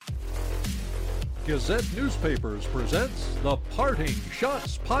Gazette Newspapers presents the Parting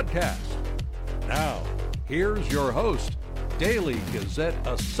Shots Podcast. Now, here's your host, Daily Gazette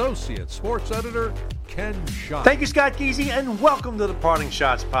Associate Sports Editor, Ken Schott. Thank you, Scott Geezy, and welcome to the Parting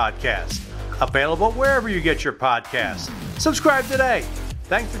Shots Podcast. Available wherever you get your podcasts. Subscribe today.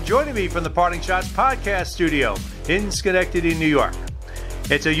 Thanks for joining me from the Parting Shots Podcast studio in Schenectady, New York.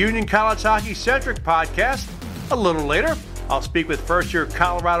 It's a Union College hockey-centric podcast. A little later, I'll speak with first-year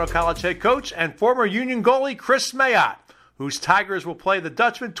Colorado College head coach and former Union goalie Chris Mayotte, whose Tigers will play the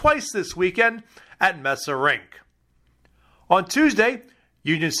Dutchman twice this weekend at Mesa Rink. On Tuesday,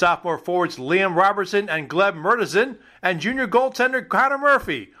 Union sophomore forwards Liam Robertson and Gleb Murtason and junior goaltender Connor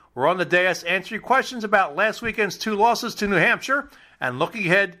Murphy were on the dais answering questions about last weekend's 2 losses to New Hampshire and looking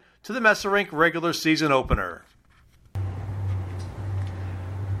ahead to the Mesa Rink regular season opener.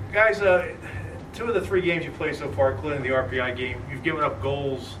 Guys, 2 of the 3 games you played so far, including the RPI game, you've given up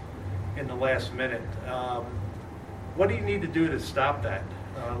goals in the last minute. What do you need to do to stop that?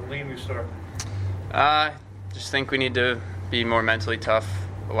 Liam, you start. Just think we need to be more mentally tough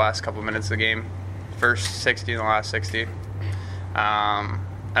the last couple minutes of the game. First 60 and the last 60. I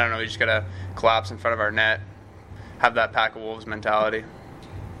don't know, we just got to collapse in front of our net, have that pack of wolves mentality.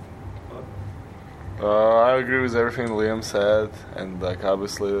 I agree with everything Liam said, and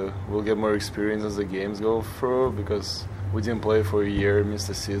obviously we'll get more experience as the games go through because we didn't play for a year, missed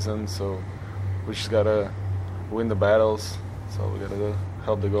the season, so we just gotta win the battles. So we gotta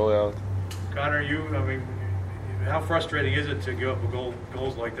help the goalie out. Connor, how frustrating is it to give up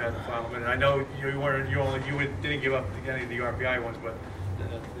goals like that in the final minute? I know you didn't give up any of the RPI ones, but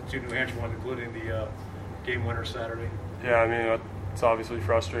the 2 New Hampshire ones, including the game winner Saturday. Yeah, it's obviously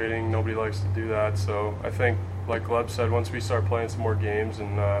frustrating. Nobody likes to do that. So I think, like Gleb said, once we start playing some more games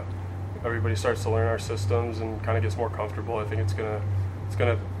and everybody starts to learn our systems and kind of gets more comfortable, I think it's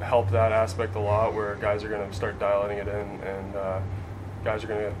gonna help that aspect a lot. Where guys are gonna start dialing it in, and guys are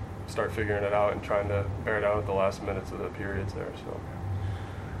gonna start figuring it out and trying to bear it out at the last minutes of the periods there. So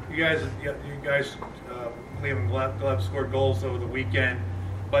you guys, Liam and Gleb scored goals over the weekend,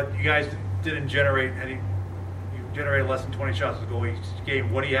 but you guys didn't generate any. Generate less than 20 shots in a goal each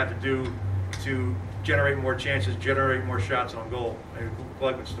game. What do you have to do to generate more chances, generate more shots on goal? Maybe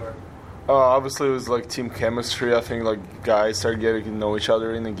Gleb would start. Obviously, it was team chemistry. I think guys started getting to know each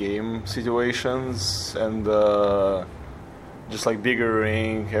other in the game situations, and just bigger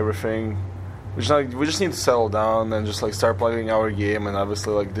ring, everything. We just need to settle down and just start playing our game. And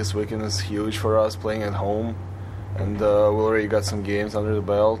obviously, this weekend is huge for us playing at home, and we already got some games under the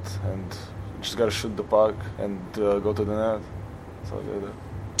belt, and just got to shoot the puck and go to the net. So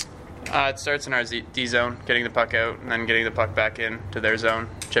It starts in our D zone, getting the puck out, and then getting the puck back in to their zone,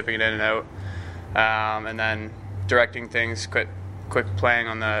 chipping it in and out, and then directing things, quick playing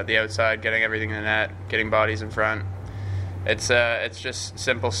on the outside, getting everything in the net, getting bodies in front. It's just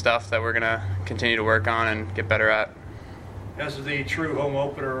simple stuff that we're gonna continue to work on and get better at. This is the true home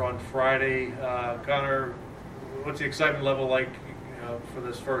opener on Friday. Connor, what's the excitement level like for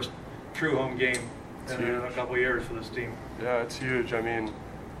this first true home game in a couple of years for this team? Yeah, it's huge. I mean,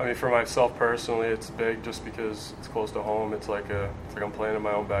 for myself personally, it's big just because it's close to home. It's like I'm playing in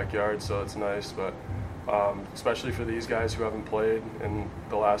my own backyard, so it's nice. But especially for these guys who haven't played in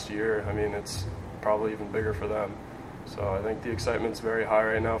the last year, it's probably even bigger for them. So I think the excitement's very high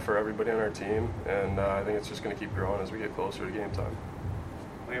right now for everybody on our team, and I think it's just going to keep growing as we get closer to game time.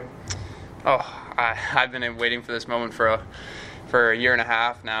 Liam? I've been waiting for this moment for a year and a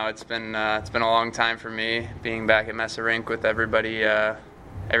half now. It's been a long time for me being back at Mesa Rink with everybody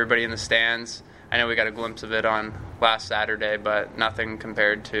in the stands. I know we got a glimpse of it on last Saturday, but nothing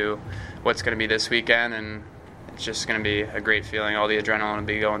compared to what's going to be this weekend, and it's just going to be a great feeling. All the adrenaline will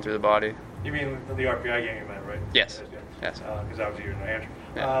be going through the body. You mean the RPI game you meant, right? Yes. Yes. Because that was here in New Hampshire.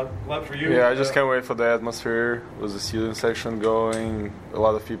 Yeah. Gleb, for you? Yeah, I just can't wait for the atmosphere. With the student section going, a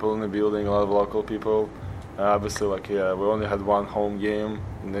lot of people in the building, a lot of local people. Obviously, we only had 1 home game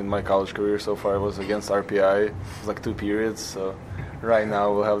in my college career so far. It was against RPI. It was 2 periods, so right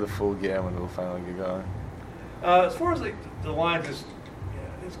now we'll have the full game and we'll finally get going. As far as the lines, is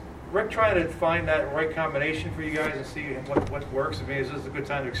Rick trying to find that right combination for you guys and see what works? Is this a good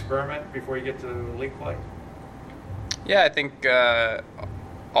time to experiment before you get to league play? Yeah, I think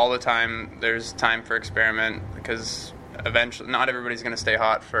all the time there's time for experiment because eventually not everybody's going to stay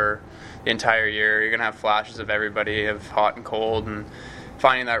hot for the entire year. You're going to have flashes of everybody of hot and cold and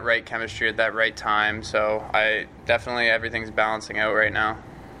finding that right chemistry at that right time. So everything's balancing out right now.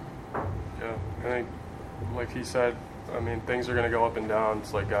 Yeah, I think like he said, things are going to go up and down.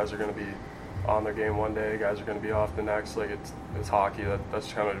 It's guys are going to be on their game one day, guys are going to be off the next. Like it's hockey.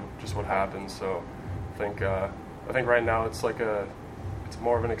 That's kind of just what happens. So I think right now it's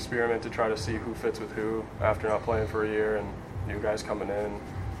more of an experiment to try to see who fits with who after not playing for a year and new guys coming in.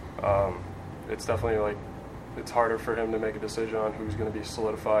 It's definitely it's harder for him to make a decision on who's going to be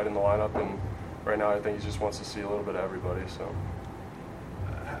solidified in the lineup, and right now I think he just wants to see a little bit of everybody. So,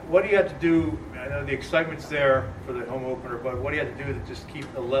 what do you have to do? I know the excitement's there for the home opener, but what do you have to do to just keep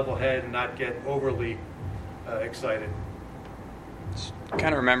a level head and not get overly excited? Just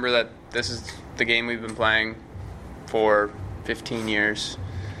kind of remember that this is the game we've been playing for 15 years.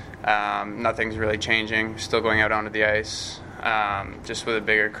 Nothing's really changing. Still going out onto the ice, just with a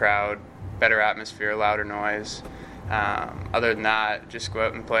bigger crowd, better atmosphere, louder noise. Other than that, just go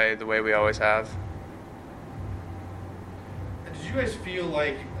out and play the way we always have. Did you guys feel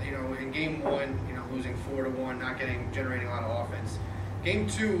like, in game one, losing 4-1, not generating a lot of offense? Game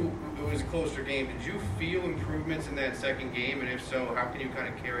two, it was a closer game. Did you feel improvements in that second game? And if so, how can you kind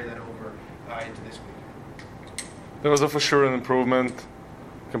of carry that over into this week? There was for sure an improvement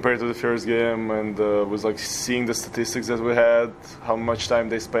compared to the first game, and was seeing the statistics that we had, how much time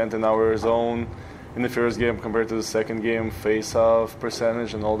they spent in our zone in the first game compared to the second game, face-off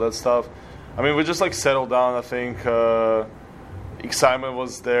percentage and all that stuff. I mean, we just settled down. I think excitement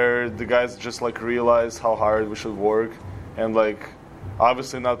was there. The guys just realized how hard we should work, and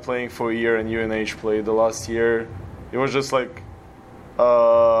obviously not playing for a year, and UNH played the last year. It was just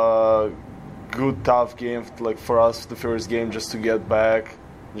good tough game for us, the first game, just to get back,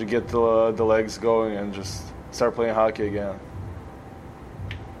 to get the legs going and just start playing hockey again.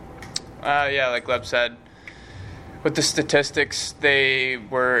 Yeah, like Gleb said, with the statistics, they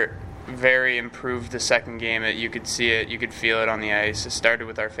were very improved the second game. You could see it, you could feel it on the ice. It started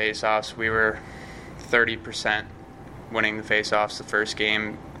with our face-offs. We were 30% winning the face-offs the first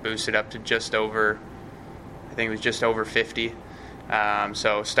game, boosted up to just over 50.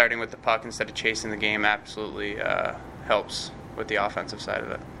 So starting with the puck instead of chasing the game absolutely helps with the offensive side of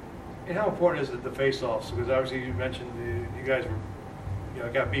it. And how important is it, the face-offs? Because obviously you mentioned you guys were,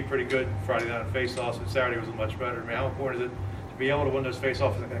 got beat pretty good Friday night on face-offs, and Saturday was much better. I mean, how important is it to be able to win those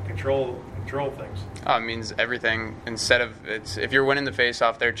face-offs and control things? It means everything. If you're winning the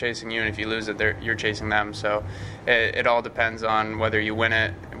face-off, they're chasing you, and if you lose it, you're chasing them. So it all depends on whether you win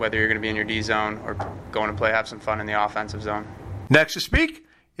it, whether you're going to be in your D zone or going to have some fun in the offensive zone. Next to speak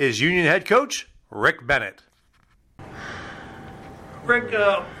is Union head coach Rick Bennett. Rick,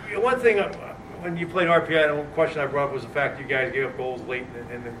 one thing when you played RPI, one question I brought up was the fact you guys gave up goals late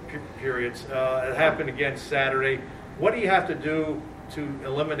in the periods. It happened again Saturday. What do you have to do to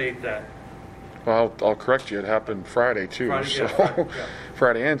eliminate that? Well, I'll correct you. It happened Friday too.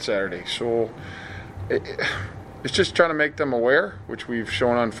 Friday and Saturday. So it's just trying to make them aware, which we've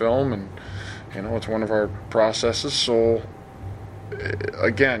shown on film, and it's one of our processes. So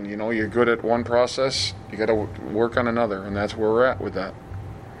again, you're good at one process, you got to work on another, and that's where we're at with that.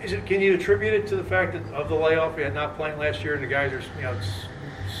 Can you attribute it to the fact of the layoff? You had not playing last year, and the guys are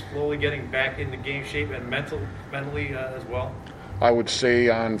slowly getting back into game shape and mentally as well? I would say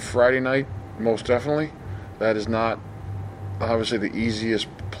on Friday night, most definitely. That is not obviously the easiest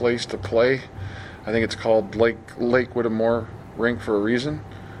place to play. I think it's called Lake Whittemore Rink for a reason,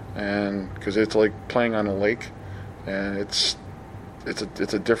 and because it's like playing on a lake, and it's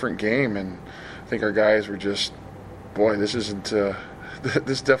a different game, and I think our guys were just, this isn't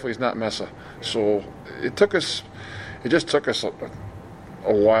this definitely is not Mesa. So it just took us a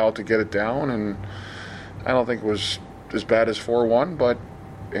while to get it down, and I don't think it was as bad as 4-1, but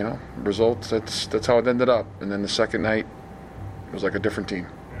results, that's how it ended up. And then the second night it was like a different team.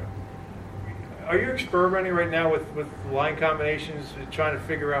 Are you experimenting right now with line combinations, trying to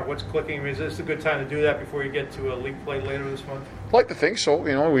figure out what's clicking? I mean, is this a good time to do that before you get to a league play later this month? I'd like to think so.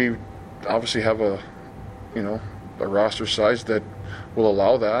 We obviously have a roster size that will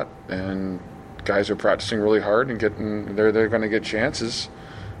allow that, and guys are practicing really hard and they're going to get chances.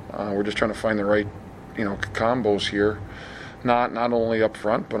 We're just trying to find the right combos here, not only up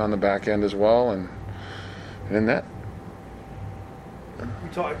front but on the back end as well, and in that. We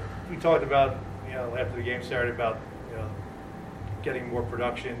talked about after the game Saturday about getting more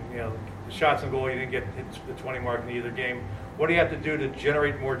production. The shots on goal, you didn't get hit the 20 mark in either game. What do you have to do to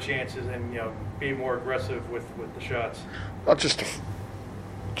generate more chances and be more aggressive with the shots? Not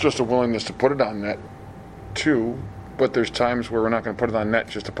just a willingness to put it on net too, but there's times where we're not going to put it on net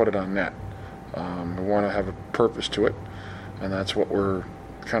just to put it on net. We want to have a purpose to it, and that's what we're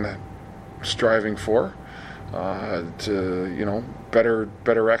kind of striving for. To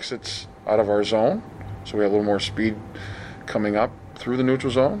better exits out of our zone, so we have a little more speed coming up through the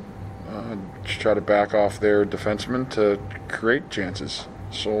neutral zone. to try to back off their defensemen to create chances.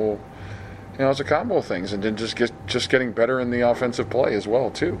 So, it's a combo of things, and then just getting better in the offensive play as well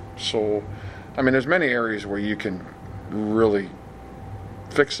too. So, there's many areas where you can really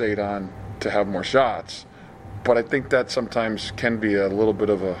fixate on to have more shots, but I think that sometimes can be a little bit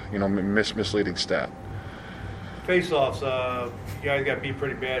of a misleading stat. Face-offs, you guys got beat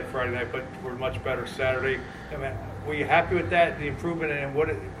pretty bad Friday night, but we're much better Saturday. Were you happy with that, the improvement, and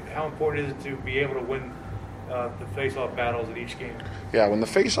how important is it to be able to win the face-off battles at each game? Yeah, when the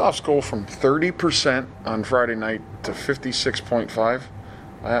face-offs go from 30% on Friday night to 56.5,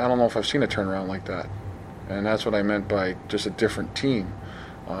 I don't know if I've seen a turnaround like that. And that's what I meant by just a different team.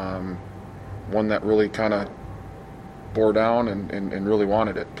 One that really kind of bore down and really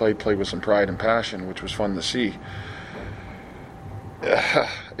wanted it. Played with some pride and passion, which was fun to see.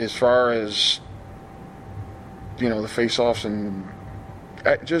 As far as, the face-offs and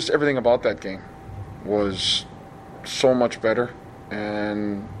just everything about that game was so much better,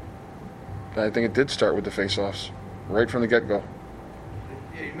 and I think it did start with the face-offs right from the get-go.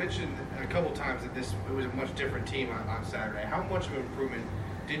 Yeah, you mentioned a couple times that it was a much different team on Saturday. How much of an improvement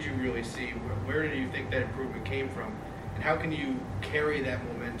did you really see? Where do you think that improvement came from, and how can you carry that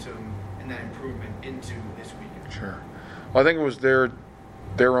momentum and that improvement into this weekend? Sure. Well, I think it was their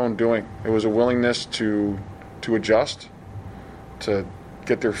own doing. It was a willingness to adjust, to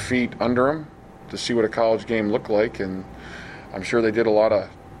get their feet under them, to see what a college game looked like, and I'm sure they did a lot of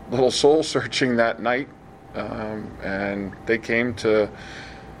little soul searching that night, and they came to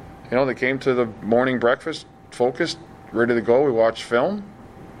the morning breakfast focused, ready to go. We watched film,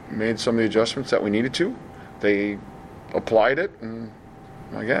 made some of the adjustments that we needed to. They applied it, and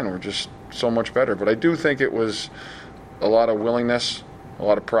again, we're just so much better. But I do think it was a lot of willingness, a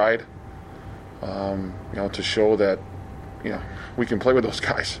lot of pride, to show that we can play with those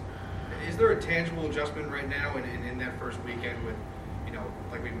guys. Is there a tangible adjustment right now in that first weekend with,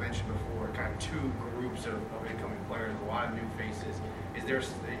 like we mentioned before, kind of two groups of incoming players, a lot of new faces? Is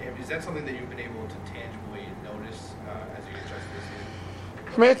that something that you've been able to tangibly notice as you adjust this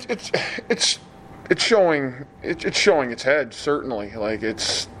year? It's showing its head, certainly. Like there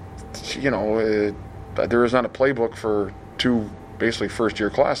is not a playbook for two basically first-year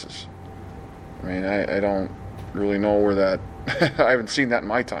classes. I don't really know where that. I haven't seen that in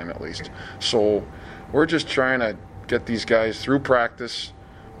my time, at least. So we're just trying to get these guys through practice,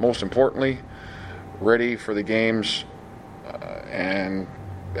 most importantly, ready for the games, and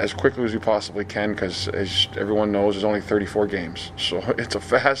as quickly as we possibly can, because as everyone knows, there's only 34 games. So it's a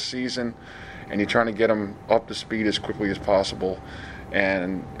fast season, and you're trying to get them up to speed as quickly as possible.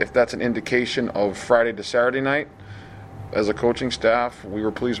 And if that's an indication of Friday to Saturday night, as a coaching staff, we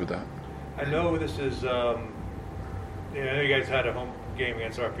were pleased with that. I know this is, I know you guys had a home game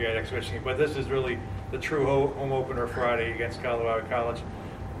against RPI next Michigan, but this is really the true home opener Friday against Colorado College.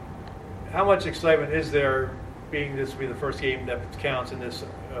 How much excitement is there being this will be the first game that counts in this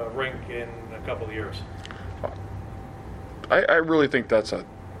rink in a couple of years? I really think that's a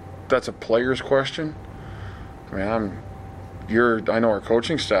player's question. I know our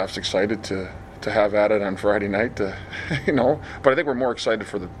coaching staff's excited to have at it on Friday night, but I think we're more excited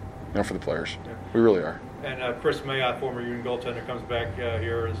for the players. Yeah. We really are. And Chris Mayotte, former Union goaltender, comes back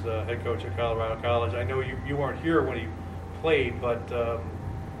here as the head coach at Colorado College. I know you weren't here when he played, but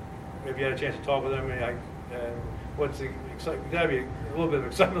have you had a chance to talk with him? What's the excitement? Got to be a little bit of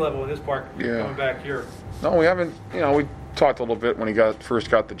excitement level in this park coming back here. No, we haven't. We talked a little bit when he first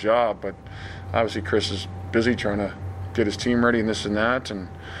got the job, but obviously Chris is busy trying to get his team ready and this and that. And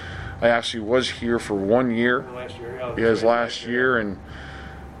I actually was here for 1 year. Last year, his last year, and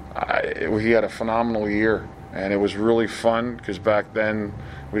he had a phenomenal year, and it was really fun because back then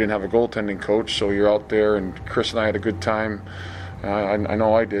we didn't have a goaltending coach, so you're out there, and Chris and I had a good time. I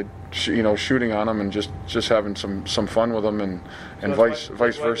know I did, shooting on him and just having some fun with him, and vice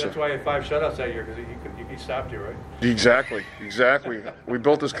versa. That's why you had 5 shutouts that year, because he stopped you, right? Exactly. We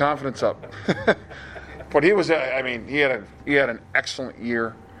built his confidence up. But he was, he had an excellent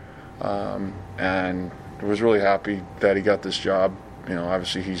year, and was really happy that he got this job.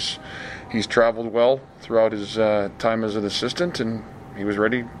 Obviously he's traveled well throughout his time as an assistant, and he was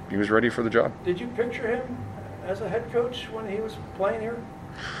ready for the job. Did you picture him as a head coach when he was playing here?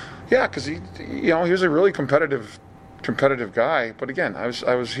 Yeah, because he was a really competitive guy. But again, I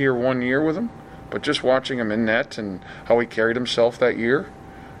was here 1 year with him, but just watching him in net and how he carried himself that year,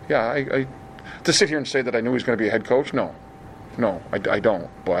 yeah, I to sit here and say that I knew he was going to be a head coach, no, I don't.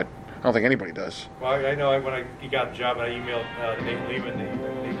 But I don't think anybody does. Well, I know when he got the job, I emailed Nate Lehman.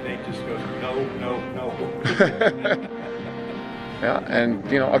 Nate just goes, no. Yeah, and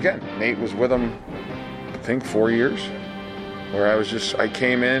again, Nate was with him, I think 4 years, where I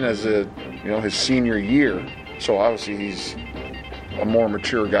came in as his senior year, so obviously he's a more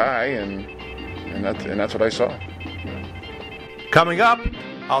mature guy, and that's what I saw. Coming up,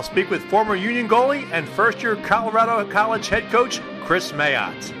 I'll speak with former Union goalie and first-year Colorado College head coach Chris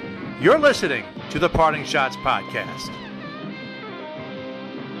Mayotte. You're listening to the Parting Shots Podcast.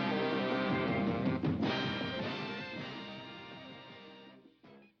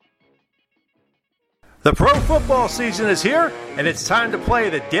 The pro football season is here, and it's time to play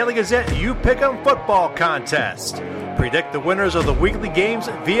the Daily Gazette You Pick'em Football Contest. Predict the winners of the weekly games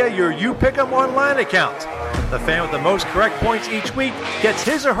via your You Pick'em online account. The fan with the most correct points each week gets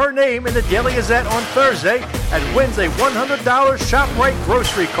his or her name in the Daily Gazette on Thursday and wins a $100 ShopRite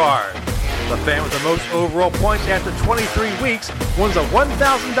grocery card. The fan with the most overall points after 23 weeks wins a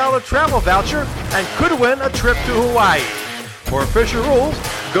 $1,000 travel voucher and could win a trip to Hawaii. For official rules,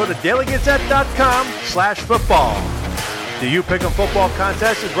 go to dailygazette.com/football. The You Pick'em Football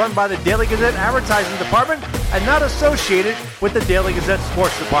Contest is run by the Daily Gazette Advertising Department and not associated with the Daily Gazette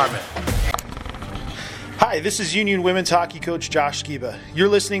Sports Department. Hi, this is Union Women's Hockey Coach Josh Skiba. You're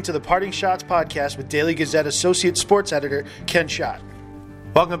listening to the Parting Shots Podcast with Daily Gazette Associate Sports Editor Ken Schott.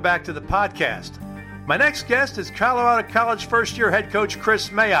 Welcome back to the podcast. My next guest is Colorado College first-year head coach Chris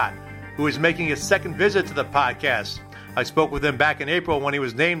Mayotte, who is making his second visit to the podcast. I spoke with him back in April when he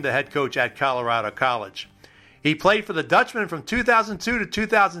was named the head coach at Colorado College. He played for the Dutchmen from 2002 to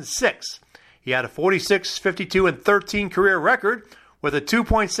 2006. He had a 46, 52, and 13 career record with a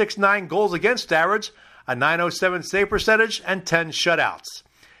 2.69 goals against average, a .907 save percentage, and 10 shutouts.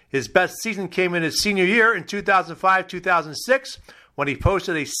 His best season came in his senior year in 2005-2006 when he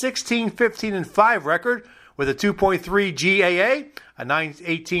posted a 16, 15, and 5 record with a 2.3 GAA, a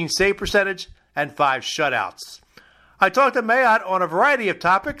 .918 save percentage, and 5 shutouts. I talked to Mayotte on a variety of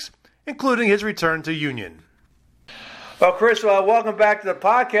topics, including his return to Union. Well, Chris, welcome back to the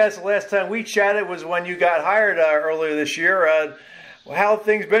podcast. The last time we chatted was when you got hired earlier this year. How have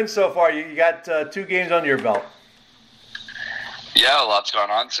things been so far? You got 2 games under your belt. Yeah, a lot's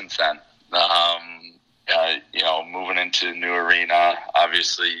gone on since then. Moving into a new arena,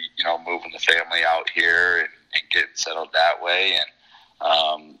 obviously, moving the family out here and getting settled that way, and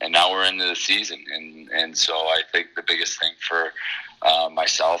now we're into the season, and so I think the biggest thing for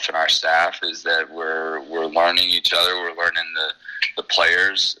myself and our staff is that we're learning each other, we're learning the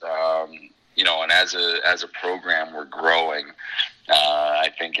players, and as a program we're growing. I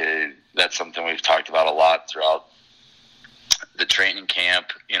think that's something we've talked about a lot throughout the training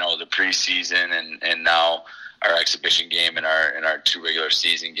camp, the preseason, and now our exhibition game and our 2 regular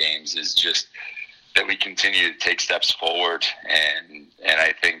season games is just that we continue to take steps forward, and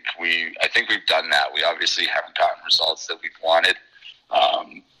I think we've done that. We obviously haven't gotten results that we've wanted,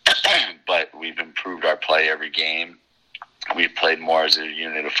 but we've improved our play every game. We've played more as a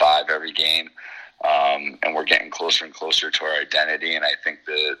unit of 5 every game, and we're getting closer and closer to our identity. And I think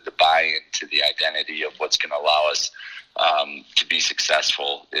the buy-in to the identity of what's going to allow us to be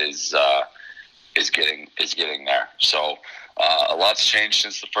successful is getting there. So. A lot's changed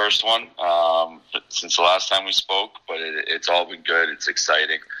since the first one, since the last time we spoke, but it's all been good. It's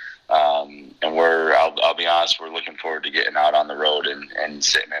exciting. And I'll be honest, we're looking forward to getting out on the road and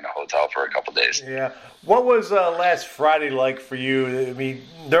sitting in a hotel for a couple days. Yeah. What was last Friday like for you? I mean,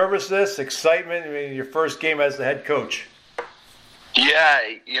 nervousness, excitement? I mean, your first game as the head coach. Yeah,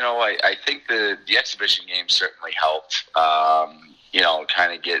 I think the exhibition game certainly helped,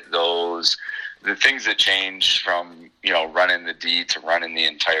 kind of get the things that change from, running the D to running the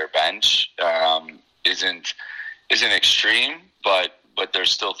entire bench isn't extreme, but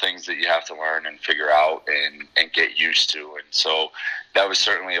there's still things that you have to learn and figure out and get used to. And so that was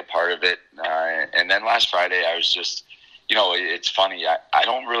certainly a part of it. And then last Friday, I was just, it's funny. I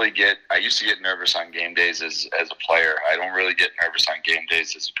used to get nervous on game days as a player. I don't really get nervous on game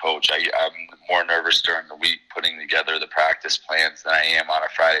days as a coach. I'm more nervous during the week putting together the practice plans than I am on a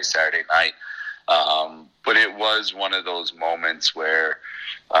Friday, Saturday night. But it was one of those moments where,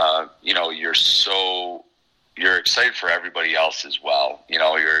 you're excited for everybody else as well.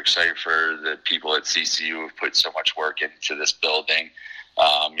 You're excited for the people at CCU who have put so much work into this building.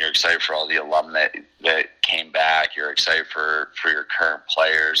 You're excited for all the alum that came back. You're excited for your current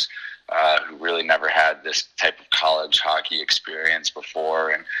players who really never had this type of college hockey experience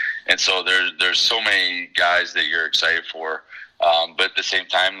before. And so there's so many guys that you're excited for. But at the same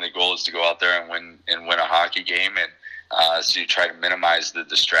time, the goal is to go out there and win a hockey game, and so you try to minimize the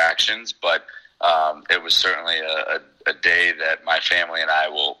distractions. But it was certainly a day that my family and I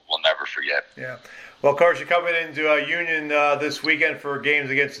will never forget. Yeah. Well, Coach, you're coming into Union this weekend for games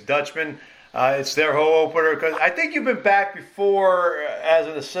against the Dutchmen. It's their home opener. Because I think you've been back before as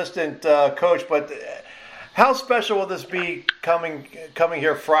an assistant coach, but how special will this be coming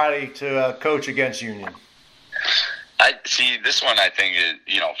here Friday to coach against Union? I see this one. I think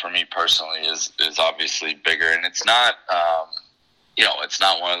for me personally is obviously bigger, and it's not. It's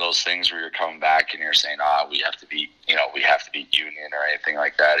not one of those things where you're coming back and you're saying, we have to beat Union or anything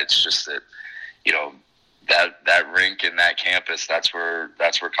like that. It's just that, that rink and that campus, that's where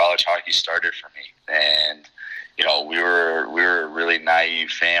college hockey started for me. And, we were a really naive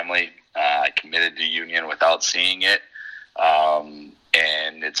family. I committed to Union without seeing it.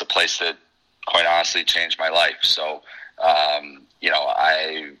 And it's a place that quite honestly changed my life. So,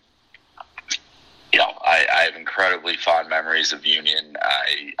 I have incredibly fond memories of Union.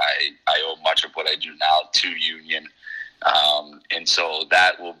 I owe much of what I do now to Union. And so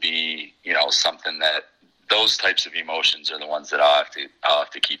that will be, something that those types of emotions are the ones that I'll have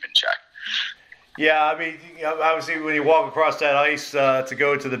to keep in check. Yeah, I mean, obviously when you walk across that ice to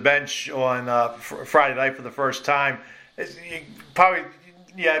go to the bench on Friday night for the first time, you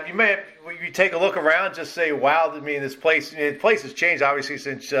may have, you take a look around, just say, wow, I mean, this place has changed obviously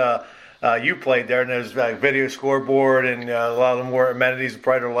since you played there, and there's a video scoreboard and a lot of the more amenities,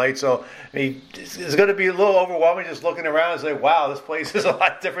 brighter lights. So, I mean, it's going to be a little overwhelming just looking around and say, wow, this place is a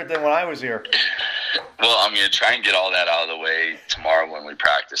lot different than when I was here. Well, I'm going to try and get all that out of the way tomorrow when we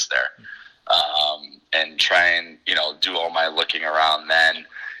practice there. And try and, do all my looking around then.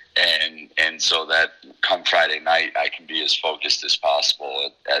 And so that come Friday night, I can be as focused as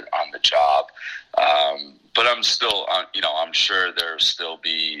possible on the job. But I'm still, I'm sure there'll still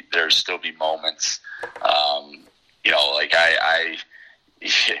be moments, like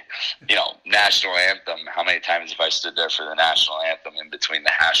national anthem. How many times have I stood there for the national anthem in between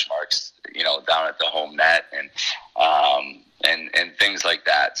the hash marks, down at the home net and things like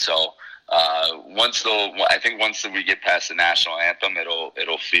that. So, once we get past the national anthem,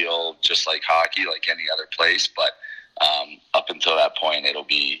 it'll feel just like hockey, like any other place. But up until that point, it'll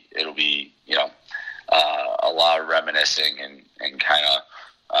be a lot of reminiscing and kind of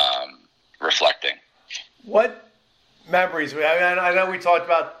reflecting. What memories? I know we talked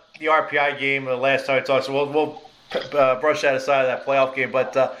about the RPI game the last time I talked, so we'll brush that aside of that playoff game.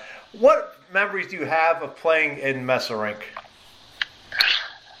 But what memories do you have of playing in Messa Rink?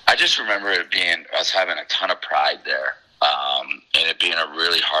 I just remember us having a ton of pride there, and it being a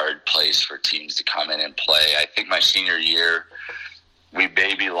really hard place for teams to come in and play. I think my senior year, we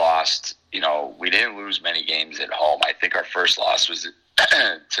maybe lost, we didn't lose many games at home. I think our first loss was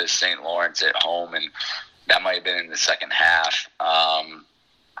to St. Lawrence at home, and that might have been in the second half.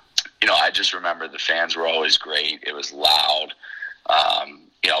 I just remember the fans were always great. It was loud.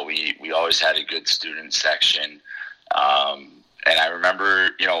 We always had a good student section. And I remember,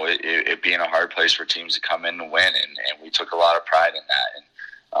 it being a hard place for teams to come in and win, and we took a lot of pride in that,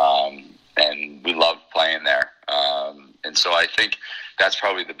 and we loved playing there. And so I think that's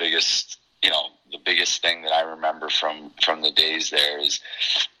probably the biggest thing that I remember from the days there is,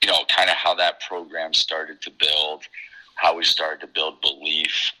 kind of how that program started to build, how we started to build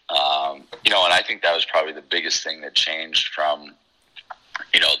belief, and I think that was probably the biggest thing that changed from,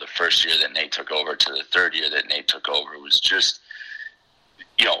 the first year that Nate took over to the third year that Nate took over. It was just,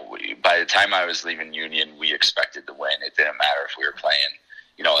 by the time I was leaving Union, we expected to win. It didn't matter if we were playing,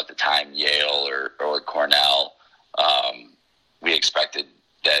 at the time Yale or Cornell. We expected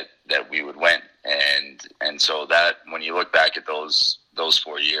that we would win, and so that when you look back at those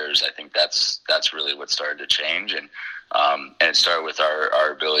 4 years, I think that's really what started to change, and it started with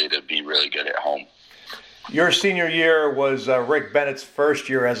our ability to be really good at home. Your senior year was Rick Bennett's first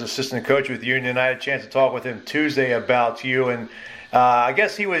year as assistant coach with Union. I had a chance to talk with him Tuesday about you, and I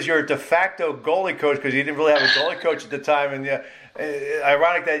guess he was your de facto goalie coach because you didn't really have a goalie coach at the time. And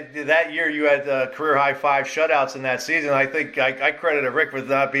ironic that year you had career high 5 shutouts in that season. I think I credited Rick with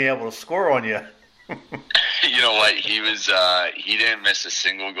not being able to score on you. You know what? He didn't miss a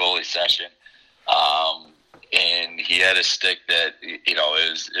single goalie session. And he had a stick that,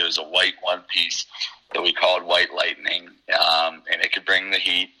 it was a white one piece that we called White Lightning, and it could bring the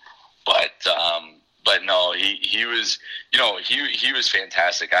heat. But no, he was, he was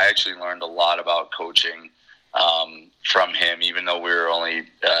fantastic. I actually learned a lot about coaching from him, even though we were only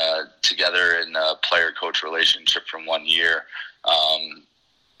together in a player-coach relationship from 1 year.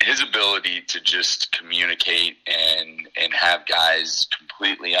 His ability to just communicate and have guys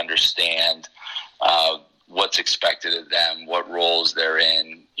completely understand what's expected of them, what roles they're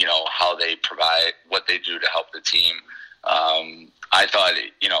in, how they provide, what they do to help the team.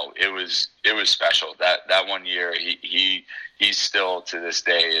 was special. That 1 year, he still to this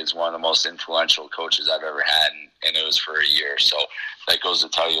day is one of the most influential coaches I've ever had, and it was for a year. So that goes to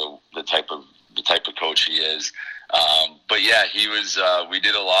tell you the type of coach he is. But yeah, he was. We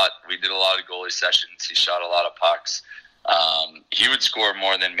did a lot. We did a lot of goalie sessions. He shot a lot of pucks. He would score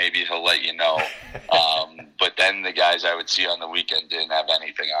more than maybe he'll let you know. But then the guys I would see on the weekend didn't have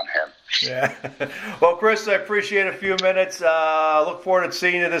anything on him. Yeah. Well, Chris, I appreciate a few minutes. Look forward to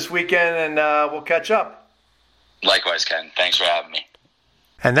seeing you this weekend, and we'll catch up. Likewise, Ken. Thanks for having me.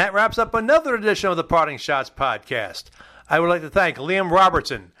 And that wraps up another edition of the Parting Shots podcast. I would like to thank Liam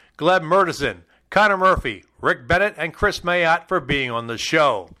Robertson, Gleb Murtison, Connor Murphy, Rick Bennett, and Chris Mayotte for being on the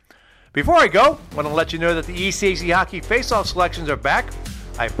show. Before I go, I want to let you know that the ECAC Hockey Face-Off selections are back.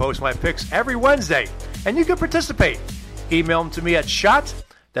 I post my picks every Wednesday, and you can participate. Email them to me at SCHOTT,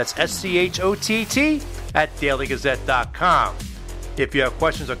 that's SCHOTT, at dailygazette.com. If you have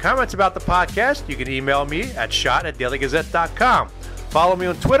questions or comments about the podcast, you can email me at shot@dailygazette.com. Follow me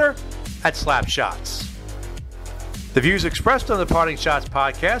on Twitter at Slapshots. The views expressed on the Parting Shots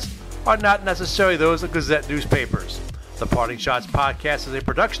podcast are not necessarily those of Gazette newspapers. The Parting Shots podcast is a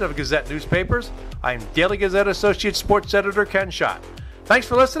production of Gazette newspapers. I'm Daily Gazette Associate Sports Editor Ken Schott. Thanks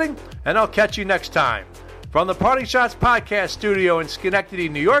for listening, and I'll catch you next time. From the Parting Shots podcast studio in Schenectady,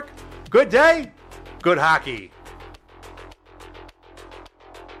 New York, good day, good hockey.